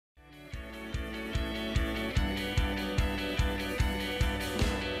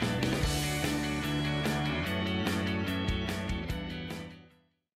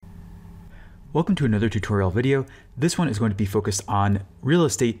Welcome to another tutorial video. This one is going to be focused on real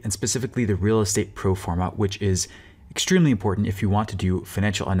estate and specifically the Real Estate Pro-Forma, which is extremely important if you want to do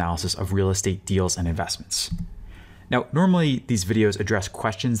financial analysis of real estate deals and investments. Now, normally these videos address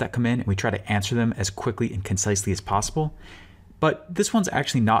questions that come in and we try to answer them as quickly and concisely as possible. But this one's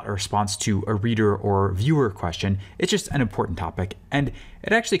actually not a response to a reader or viewer question. It's just an important topic. And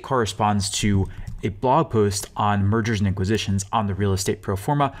it actually corresponds to a blog post on mergers and acquisitions on the Real Estate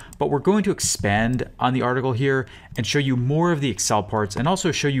Pro-Forma. But we're going to expand on the article here and show you more of the Excel parts and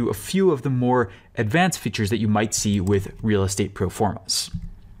also show you a few of the more advanced features that you might see with Real Estate Pro-Formas.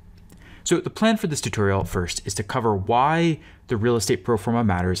 So the plan for this tutorial first is to cover why the Real Estate Pro-Forma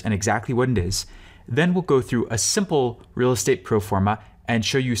matters and exactly what it is. Then we'll go through a simple Real Estate Pro-Forma and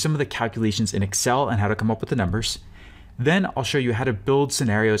show you some of the calculations in Excel and how to come up with the numbers. Then I'll show you how to build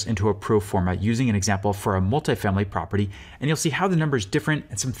scenarios into a Pro-Forma using an example for a multifamily property, and you'll see how the numbers different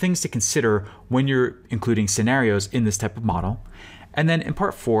and some things to consider when you're including scenarios in this type of model. And then in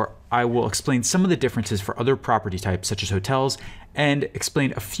part 4, I will explain some of the differences for other property types such as hotels and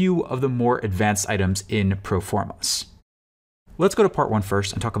explain a few of the more advanced items in Pro-Formas. Let's go to part 1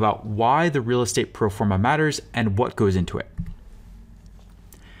 first and talk about why the Real Estate Pro-Forma matters and what goes into it.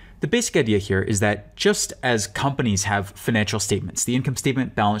 The basic idea here is that just as companies have financial statements, the income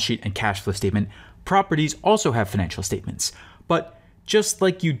statement, balance sheet, and cash flow statement, properties also have financial statements. But just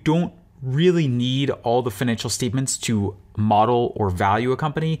like you don't really need all the financial statements to model or value a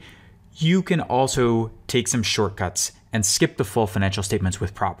company, you can also take some shortcuts and skip the full financial statements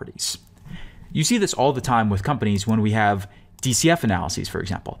with properties. You see this all the time with companies when we have DCF analyses, for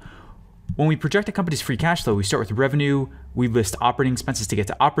example. When we project a company's free cash flow, we start with revenue, we list operating expenses to get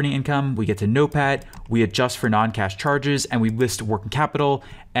to operating income, we get to NOPAT, we adjust for non-cash charges, and we list working capital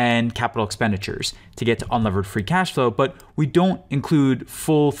and capital expenditures to get to unlevered free cash flow, but we don't include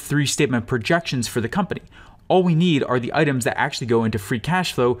full 3-statement projections for the company. All we need are the items that actually go into free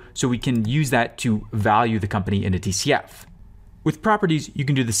cash flow so we can use that to value the company in a DCF. With properties, you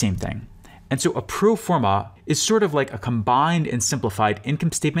can do the same thing. And so a pro-forma is sort of like a combined and simplified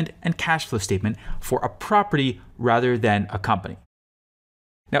income statement and cash flow statement for a property rather than a company.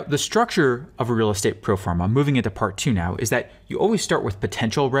 Now, the structure of a real estate pro-forma, moving into part 2 now, is that you always start with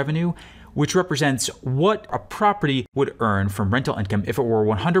potential revenue, which represents what a property would earn from rental income if it were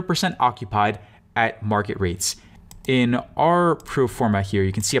 100% occupied at market rates. In our pro-forma here,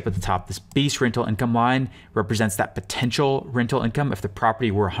 you can see up at the top, this base rental income line represents that potential rental income if the property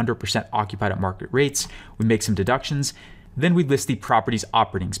were 100% occupied at market rates. We make some deductions. Then we list the property's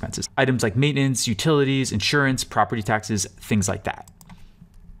operating expenses, items like maintenance, utilities, insurance, property taxes, things like that.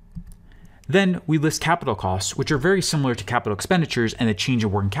 Then we list capital costs, which are very similar to capital expenditures and the change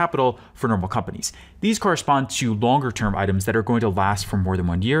in working capital for normal companies. These correspond to longer term items that are going to last for more than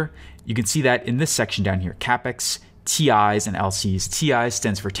 1 year. You can see that in this section down here, CapEx, TIs and LCs. TI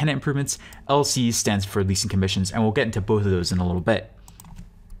stands for tenant improvements, LCs stands for leasing commissions, and we'll get into both of those in a little bit.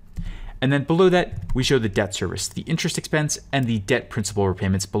 And then below that, we show the debt service, the interest expense, and the debt principal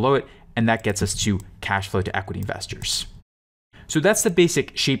repayments below it, and that gets us to cash flow to equity investors. So that's the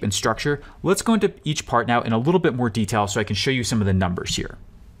basic shape and structure. Let's go into each part now in a little bit more detail so I can show you some of the numbers here.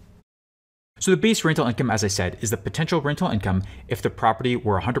 So the base rental income, as I said, is the potential rental income if the property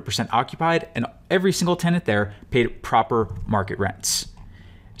were 100% occupied and every single tenant there paid proper market rents.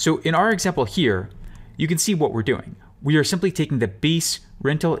 So in our example here, you can see what we're doing. We are simply taking the base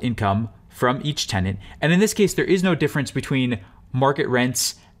rental income from each tenant. And in this case, there is no difference between market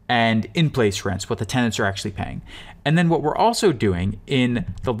rents and in-place rents, what the tenants are actually paying. And then what we're also doing in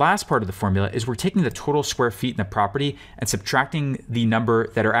the last part of the formula is we're taking the total square feet in the property and subtracting the number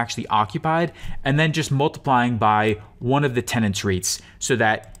that are actually occupied, and then just multiplying by one of the tenants' rates so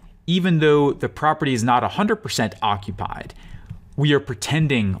that even though the property is not 100% occupied, we are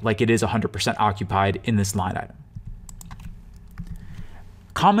pretending like it is 100% occupied in this line item.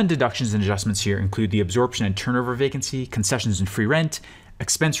 Common deductions and adjustments here include the absorption and turnover vacancy, concessions and free rent,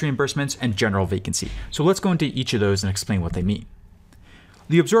 expense reimbursements, and general vacancy. So let's go into each of those and explain what they mean.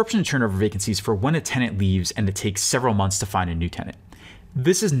 The absorption and turnover vacancies for when a tenant leaves and it takes several months to find a new tenant.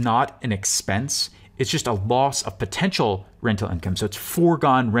 This is not an expense, it's just a loss of potential rental income. So it's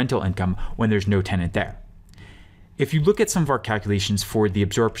foregone rental income when there's no tenant there. If you look at some of our calculations for the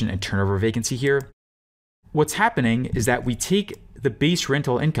absorption and turnover vacancy here, what's happening is that we take the base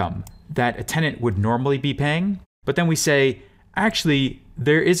rental income that a tenant would normally be paying, but then we say, actually,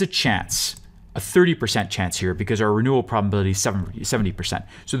 there is a chance, a 30% chance here because our renewal probability is 70%.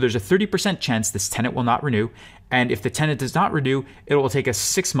 So there's a 30% chance this tenant will not renew. And if the tenant does not renew, it will take us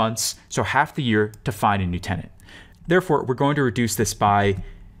 6 months, so half the year, to find a new tenant. Therefore, we're going to reduce this by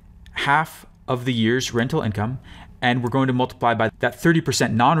half of the year's rental income, and we're going to multiply by that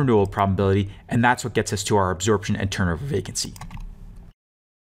 30% non-renewal probability, and that's what gets us to our absorption and turnover vacancy.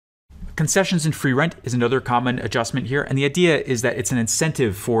 Concessions and free rent is another common adjustment here, and the idea is that it's an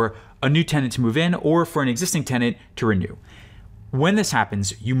incentive for a new tenant to move in or for an existing tenant to renew. When this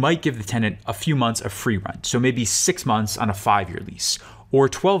happens, you might give the tenant a few months of free rent, so maybe 6 months on a 5-year lease, or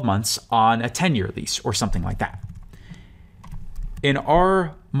 12 months on a 10-year lease, or something like that. In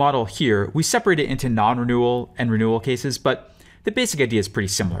our model here, we separate it into non-renewal and renewal cases, but the basic idea is pretty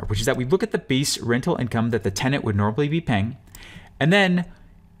similar, which is that we look at the base rental income that the tenant would normally be paying, and then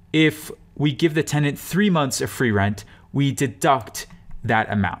if we give the tenant 3 months of free rent, we deduct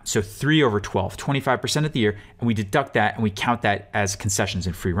that amount. So 3 over 12, 25% of the year, and we deduct that and we count that as concessions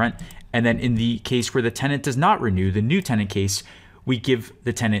and free rent. And then in the case where the tenant does not renew, the new tenant case, we give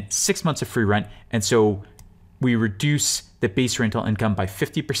the tenant 6 months of free rent. And so we reduce the base rental income by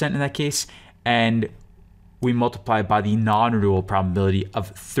 50% in that case, and we multiply by the non-renewal probability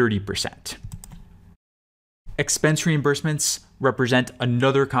of 30%. Expense reimbursements represent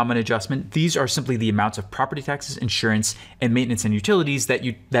another common adjustment. These are simply the amounts of property taxes, insurance, and maintenance and utilities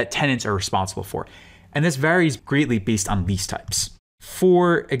that tenants are responsible for. And this varies greatly based on lease types.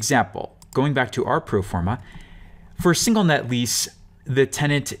 For example, going back to our pro forma, for a single net lease, the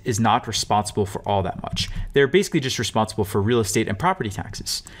tenant is not responsible for all that much. They're basically just responsible for real estate and property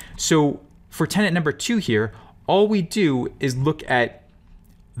taxes. So for tenant number 2 here, all we do is look at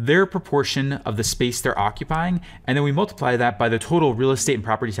their proportion of the space they're occupying, and then we multiply that by the total real estate and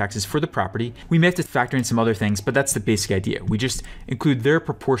property taxes for the property. We may have to factor in some other things, but that's the basic idea. We just include their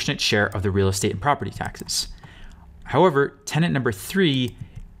proportionate share of the real estate and property taxes. However, tenant number 3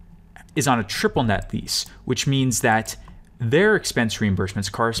 is on a triple net lease, which means that their expense reimbursements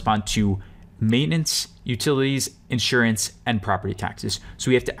correspond to maintenance, utilities, insurance, and property taxes.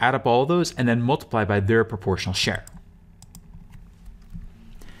 So we have to add up all of those and then multiply by their proportional share.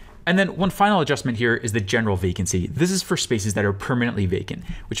 And then one final adjustment here is the general vacancy. This is for spaces that are permanently vacant,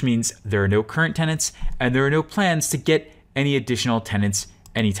 which means there are no current tenants and there are no plans to get any additional tenants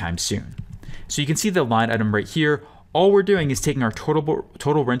anytime soon. So you can see the line item right here. All we're doing is taking our total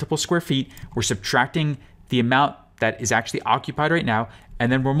rentable square feet, we're subtracting the amount that is actually occupied right now,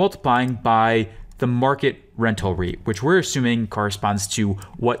 and then we're multiplying by the market rental rate, which we're assuming corresponds to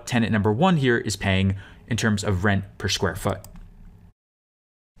what tenant number 1 here is paying in terms of rent per square foot.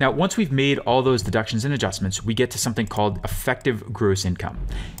 Now, once we've made all those deductions and adjustments, we get to something called effective gross income.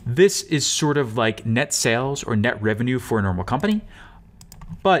 This is sort of like net sales or net revenue for a normal company,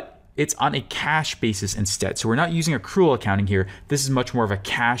 but it's on a cash basis instead. So we're not using accrual accounting here. This is much more of a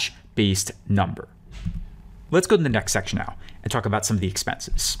cash-based number. Let's go to the next section now and talk about some of the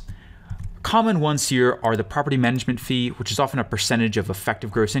expenses. Common ones here are the property management fee, which is often a percentage of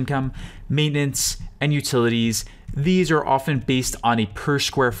effective gross income, maintenance, and utilities. These are often based on a per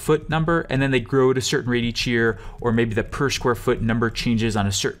square foot number, and then they grow at a certain rate each year, or maybe the per square foot number changes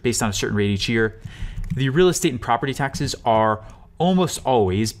based on a certain rate each year. The real estate and property taxes are almost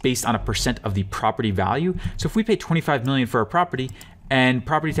always based on a percent of the property value. So if we pay $25 million for a property and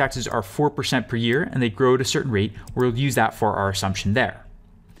property taxes are 4% per year and they grow at a certain rate, we'll use that for our assumption there.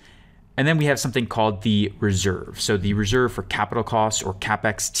 And then we have something called the reserve. So the reserve for capital costs or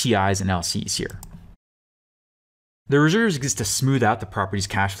CapEx, TIs, and LCs here. The reserves exist to smooth out the property's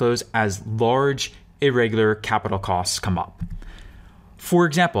cash flows as large, irregular capital costs come up. For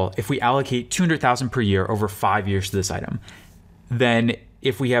example, if we allocate $200,000 per year over 5 years to this item, then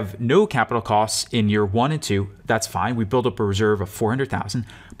if we have no capital costs in year 1 and 2, that's fine. We build up a reserve of $400,000.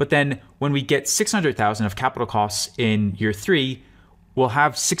 But then when we get $600,000 of capital costs in year 3, we'll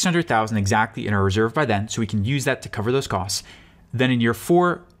have $600,000 exactly in our reserve by then, so we can use that to cover those costs. Then in year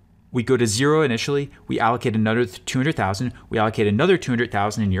 4, we go to 0 initially, we allocate another $200,000, we allocate another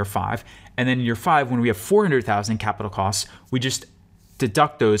 $200,000 in year 5, and then in year 5, when we have $400,000 in capital costs, we just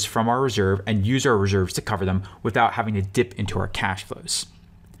deduct those from our reserve and use our reserves to cover them without having to dip into our cash flows.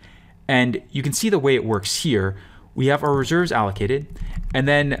 And you can see the way it works here. We have our reserves allocated, and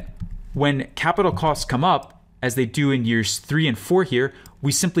then when capital costs come up, as they do in years 3 and 4 here,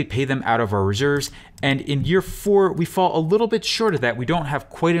 we simply pay them out of our reserves. And in year 4, we fall a little bit short of that. We don't have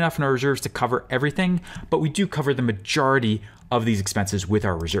quite enough in our reserves to cover everything, but we do cover the majority of these expenses with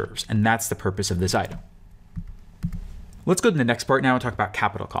our reserves. And that's the purpose of this item. Let's go to the next part now and talk about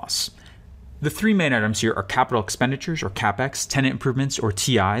capital costs. The 3 main items here are capital expenditures or CapEx, tenant improvements or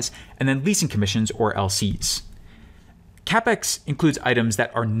TIs, and then leasing commissions or LCs. CapEx includes items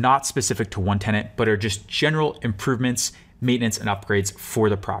that are not specific to one tenant, but are just general improvements, maintenance, and upgrades for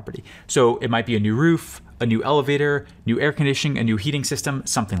the property. So it might be a new roof, a new elevator, new air conditioning, a new heating system,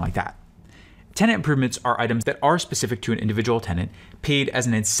 something like that. Tenant improvements are items that are specific to an individual tenant, paid as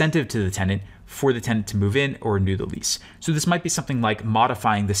an incentive to the tenant for the tenant to move in or renew the lease. So this might be something like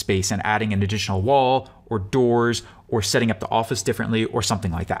modifying the space and adding an additional wall or doors or setting up the office differently or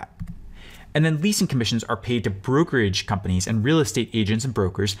something like that. And then leasing commissions are paid to brokerage companies and real estate agents and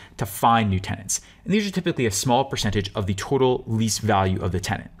brokers to find new tenants. And these are typically a small percentage of the total lease value of the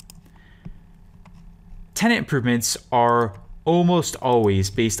tenant. Tenant improvements are almost always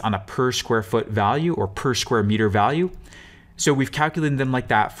based on a per square foot value or per square meter value. So we've calculated them like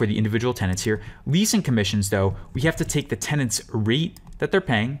that for the individual tenants here. Leasing commissions, though, we have to take the tenant's rate that they're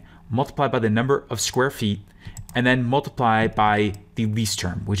paying, multiply by the number of square feet, and then multiply by the lease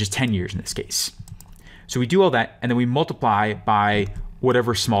term, which is 10 years in this case. So we do all that, and then we multiply by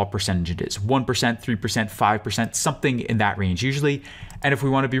whatever small percentage it is, 1%, 3%, 5%, something in that range usually. And if we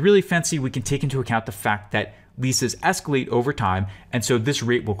want to be really fancy, we can take into account the fact that leases escalate over time, and so this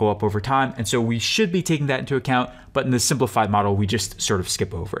rate will go up over time. And so we should be taking that into account, but in the simplified model, we just sort of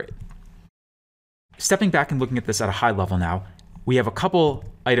skip over it. Stepping back and looking at this at a high level now, we have a couple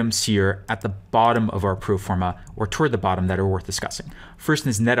items here at the bottom of our pro forma, or toward the bottom, that are worth discussing. First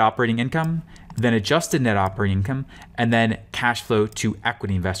is net operating income, then adjusted net operating income, and then cash flow to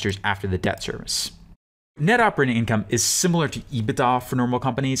equity investors after the debt service. Net operating income is similar to EBITDA for normal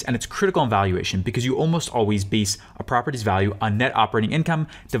companies, and it's critical in valuation because you almost always base a property's value on net operating income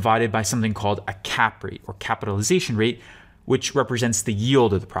divided by something called a cap rate or capitalization rate, which represents the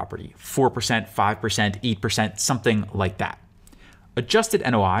yield of the property, 4%, 5%, 8%, something like that. Adjusted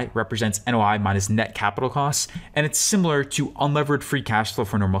NOI represents NOI minus net capital costs, and it's similar to unlevered free cash flow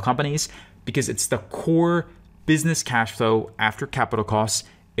for normal companies because it's the core business cash flow after capital costs,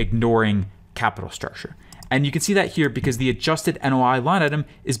 ignoring capital structure. And you can see that here because the adjusted NOI line item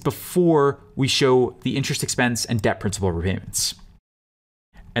is before we show the interest expense and debt principal repayments.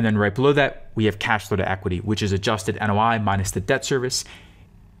 And then right below that, we have cash flow to equity, which is adjusted NOI minus the debt service.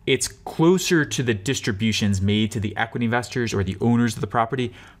 It's closer to the distributions made to the equity investors or the owners of the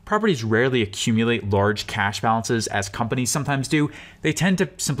property. Properties rarely accumulate large cash balances as companies sometimes do. They tend to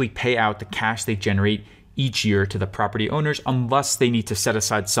simply pay out the cash they generate each year to the property owners unless they need to set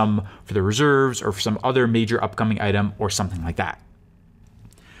aside some for the reserves or for some other major upcoming item or something like that.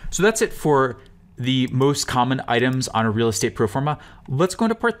 So that's it for the most common items on a real estate pro forma. Let's go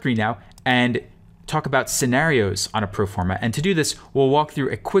into part 3 now and talk about scenarios on a pro forma. And to do this, we'll walk through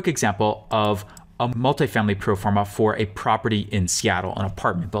a quick example of a multifamily pro forma for a property in Seattle, an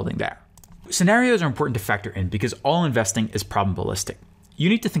apartment building there. Scenarios are important to factor in because all investing is probabilistic. You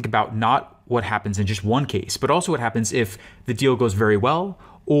need to think about not what happens in just one case, but also what happens if the deal goes very well,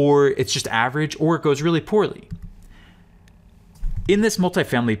 or it's just average, or it goes really poorly. In this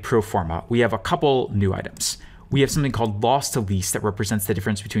multifamily pro forma, we have a couple new items. We have something called loss to lease that represents the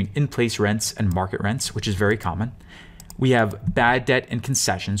difference between in-place rents and market rents, which is very common. We have bad debt and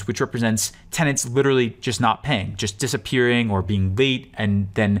concessions, which represents tenants literally just not paying, just disappearing or being late and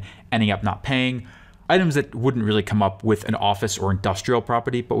then ending up not paying. Items that wouldn't really come up with an office or industrial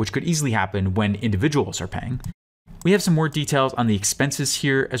property, but which could easily happen when individuals are paying. We have some more details on the expenses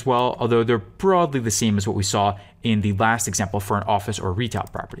here as well, although they're broadly the same as what we saw in the last example for an office or retail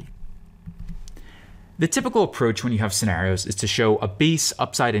property. The typical approach when you have scenarios is to show a base,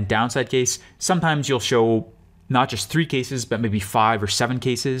 upside, and downside case. Sometimes you'll show not just 3 cases, but maybe 5 or 7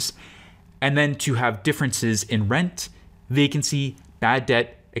 cases, and then to have differences in rent, vacancy, bad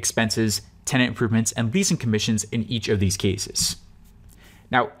debt, expenses, tenant improvements, and leasing commissions in each of these cases.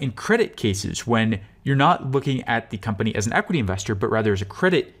 Now, in credit cases, when you're not looking at the company as an equity investor, but rather as a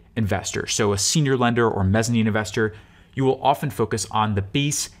credit investor, so a senior lender or mezzanine investor, you will often focus on the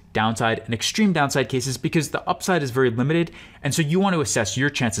base, downside, and extreme downside cases because the upside is very limited, and so you want to assess your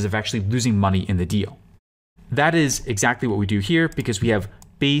chances of actually losing money in the deal. That is exactly what we do here because we have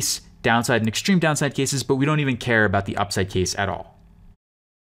base, downside, and extreme downside cases, but we don't even care about the upside case at all.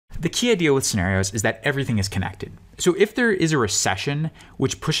 The key idea with scenarios is that everything is connected. So if there is a recession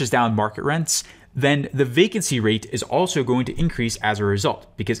which pushes down market rents, then the vacancy rate is also going to increase as a result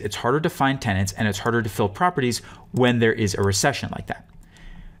because it's harder to find tenants and it's harder to fill properties when there is a recession like that.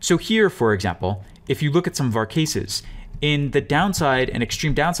 So here, for example, if you look at some of our cases, in the downside and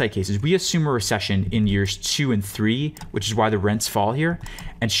extreme downside cases, we assume a recession in years 2 and 3, which is why the rents fall here.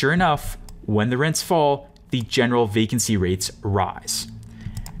 And sure enough, when the rents fall, the general vacancy rates rise.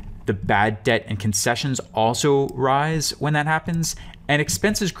 The bad debt and concessions also rise when that happens, and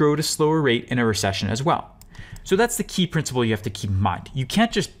expenses grow at a slower rate in a recession as well. So that's the key principle you have to keep in mind. You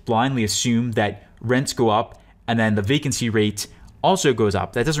can't just blindly assume that rents go up and then the vacancy rate also goes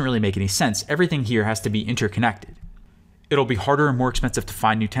up. That doesn't really make any sense. Everything here has to be interconnected. it'll be harder and more expensive to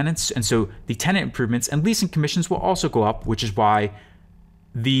find new tenants. And so the tenant improvements and leasing commissions will also go up, which is why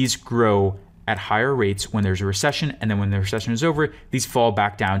these grow at higher rates when there's a recession. And then when the recession is over, these fall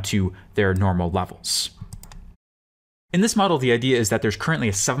back down to their normal levels. In this model, the idea is that there's currently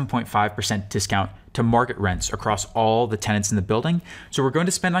a 7.5% discount to market rents across all the tenants in the building. So we're going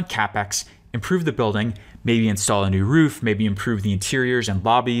to spend on CapEx, improve the building, maybe install a new roof, maybe improve the interiors and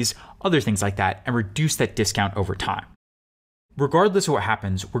lobbies, other things like that, and reduce that discount over time. Regardless of what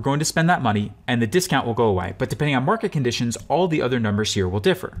happens, we're going to spend that money and the discount will go away. But depending on market conditions, all the other numbers here will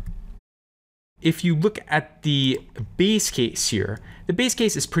differ. If you look at the base case here, the base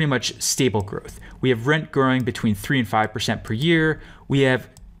case is pretty much stable growth. We have rent growing between 3 and 5% per year. We have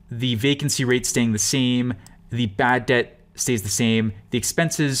the vacancy rate staying the same. The bad debt stays the same. The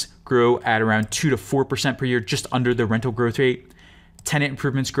expenses grow at around 2 to 4% per year, just under the rental growth rate. Tenant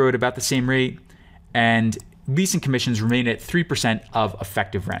improvements grow at about the same rate. And leasing commissions remain at 3% of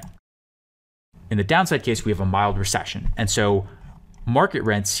effective rent. In the downside case, we have a mild recession. And so market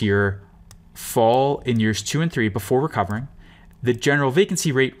rents here fall in years 2 and 3 before recovering. The general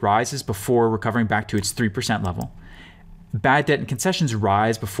vacancy rate rises before recovering back to its 3% level. Bad debt and concessions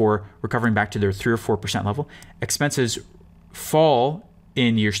rise before recovering back to their 3 or 4% level. Expenses fall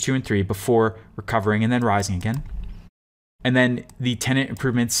in years 2 and 3 before recovering and then rising again. And then the tenant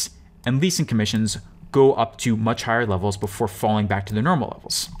improvements and leasing commissions go up to much higher levels before falling back to their normal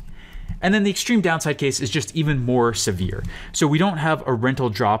levels. And then the extreme downside case is just even more severe. So we don't have a rental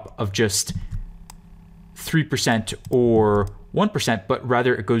drop of just 3% or 1%, but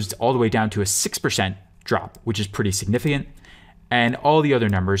rather it goes all the way down to a 6% drop, which is pretty significant. And all the other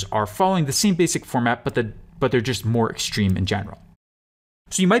numbers are following the same basic format, but they're just more extreme in general.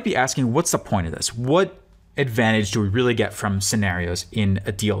 So you might be asking, what's the point of this? What advantage do we really get from scenarios in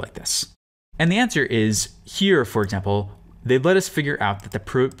a deal like this? And the answer is here, for example, they let us figure out that the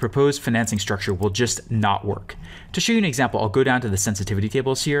proposed financing structure will just not work. To show you an example, I'll go down to the sensitivity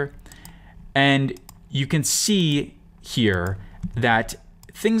tables here, and you can see here that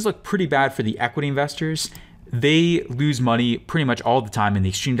things look pretty bad for the equity investors. They lose money pretty much all the time in the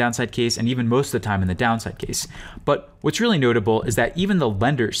extreme downside case, and even most of the time in the downside case. But what's really notable is that even the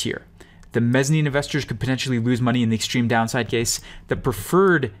lenders here, the mezzanine investors could potentially lose money in the extreme downside case. The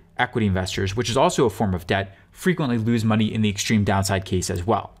preferred equity investors, which is also a form of debt, frequently lose money in the extreme downside case as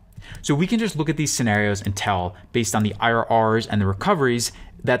well. So we can just look at these scenarios and tell, based on the IRRs and the recoveries,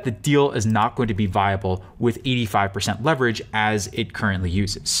 that the deal is not going to be viable with 85% leverage as it currently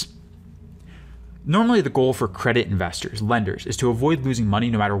uses. Normally, the goal for credit investors, lenders, is to avoid losing money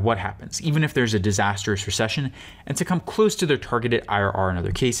no matter what happens, even if there's a disastrous recession, and to come close to their targeted IRR in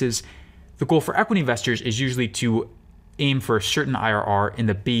other cases. The goal for equity investors is usually to aim for a certain IRR in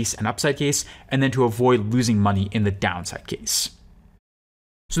the base and upside case, and then to avoid losing money in the downside case.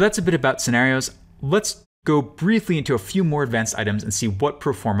 So that's a bit about scenarios. Let's go briefly into a few more advanced items and see what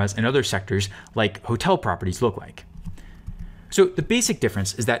pro formas in other sectors like hotel properties look like. So the basic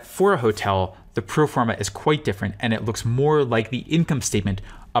difference is that for a hotel, the pro forma is quite different and it looks more like the income statement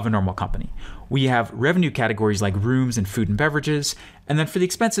of a normal company. We have revenue categories like rooms and food and beverages. And then for the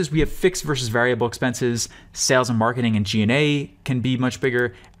expenses, we have fixed versus variable expenses. Sales and marketing and G&A can be much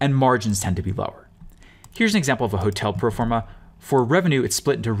bigger, and margins tend to be lower. Here's an example of a hotel pro forma. For revenue, it's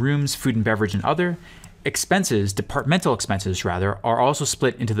split into rooms, food and beverage, and other. Expenses, departmental expenses rather, are also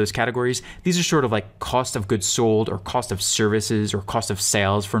split into those categories. These are sort of like cost of goods sold or cost of services or cost of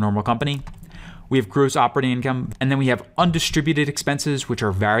sales for a normal company. We have gross operating income, and then we have undistributed expenses, which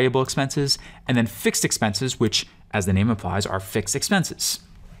are variable expenses, and then fixed expenses, which, as the name implies, are fixed expenses.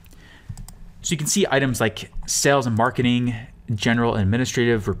 So you can see items like sales and marketing, general and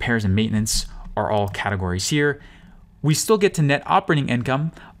administrative, repairs and maintenance are all categories here. We still get to net operating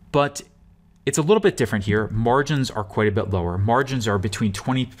income, but it's a little bit different here. Margins are quite a bit lower. Margins are between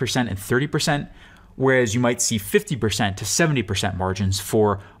 20% and 30%, whereas you might see 50% to 70% margins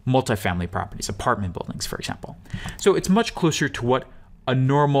for multifamily properties, apartment buildings, for example. So it's much closer to what a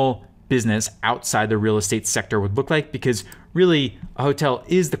normal business outside the real estate sector would look like, because really a hotel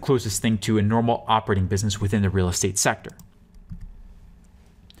is the closest thing to a normal operating business within the real estate sector.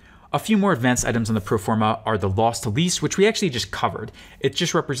 A few more advanced items on the pro forma are the loss to lease, which we actually just covered. It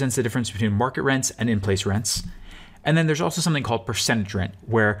just represents the difference between market rents and in-place rents. And then there's also something called percentage rent,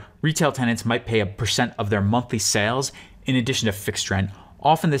 where retail tenants might pay a percent of their monthly sales in addition to fixed rent.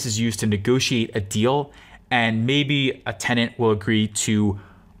 Often this is used to negotiate a deal, and maybe a tenant will agree to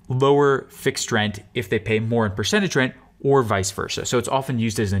lower fixed rent if they pay more in percentage rent, or vice versa. So it's often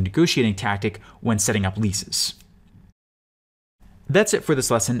used as a negotiating tactic when setting up leases. That's it for this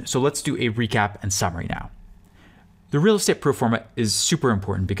lesson, so let's do a recap and summary now. The real estate pro forma is super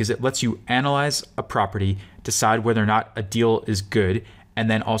important because it lets you analyze a property, decide whether or not a deal is good,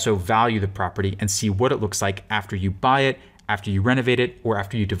 and then also value the property and see what it looks like after you buy it, after you renovate it, or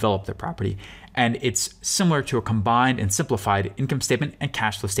after you develop the property. And it's similar to a combined and simplified income statement and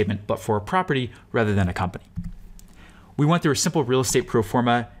cash flow statement, but for a property rather than a company. We went through a simple real estate pro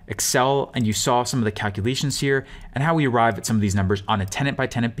forma Excel, and you saw some of the calculations here and how we arrive at some of these numbers on a tenant by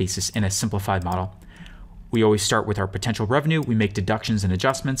tenant basis in a simplified model. We always start with our potential revenue. We make deductions and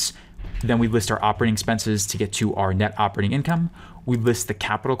adjustments. Then we list our operating expenses to get to our net operating income. We list the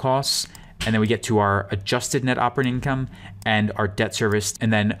capital costs, and then we get to our adjusted net operating income and our debt service,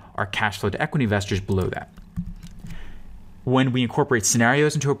 and then our cash flow to equity investors below that. When we incorporate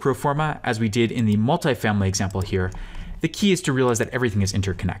scenarios into a pro forma, as we did in the multifamily example here, the key is to realize that everything is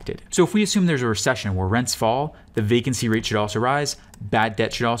interconnected. So if we assume there's a recession where rents fall, the vacancy rate should also rise, bad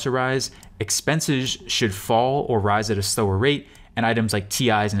debt should also rise, expenses should fall or rise at a slower rate, and items like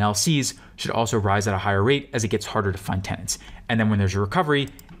TIs and LCs should also rise at a higher rate as it gets harder to find tenants. And then when there's a recovery,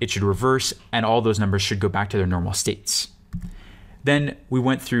 it should reverse, and all those numbers should go back to their normal states. Then we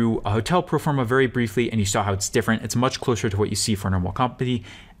went through a hotel pro forma very briefly, and you saw how it's different. It's much closer to what you see for a normal company,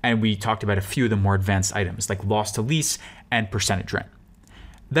 and we talked about a few of the more advanced items like loss to lease and percentage rent.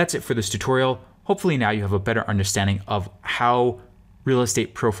 That's it for this tutorial. Hopefully now you have a better understanding of how real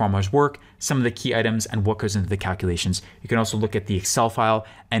estate pro formas work, some of the key items, and what goes into the calculations. You can also look at the Excel file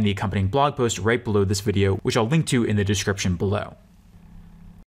and the accompanying blog post right below this video, which I'll link to in the description below.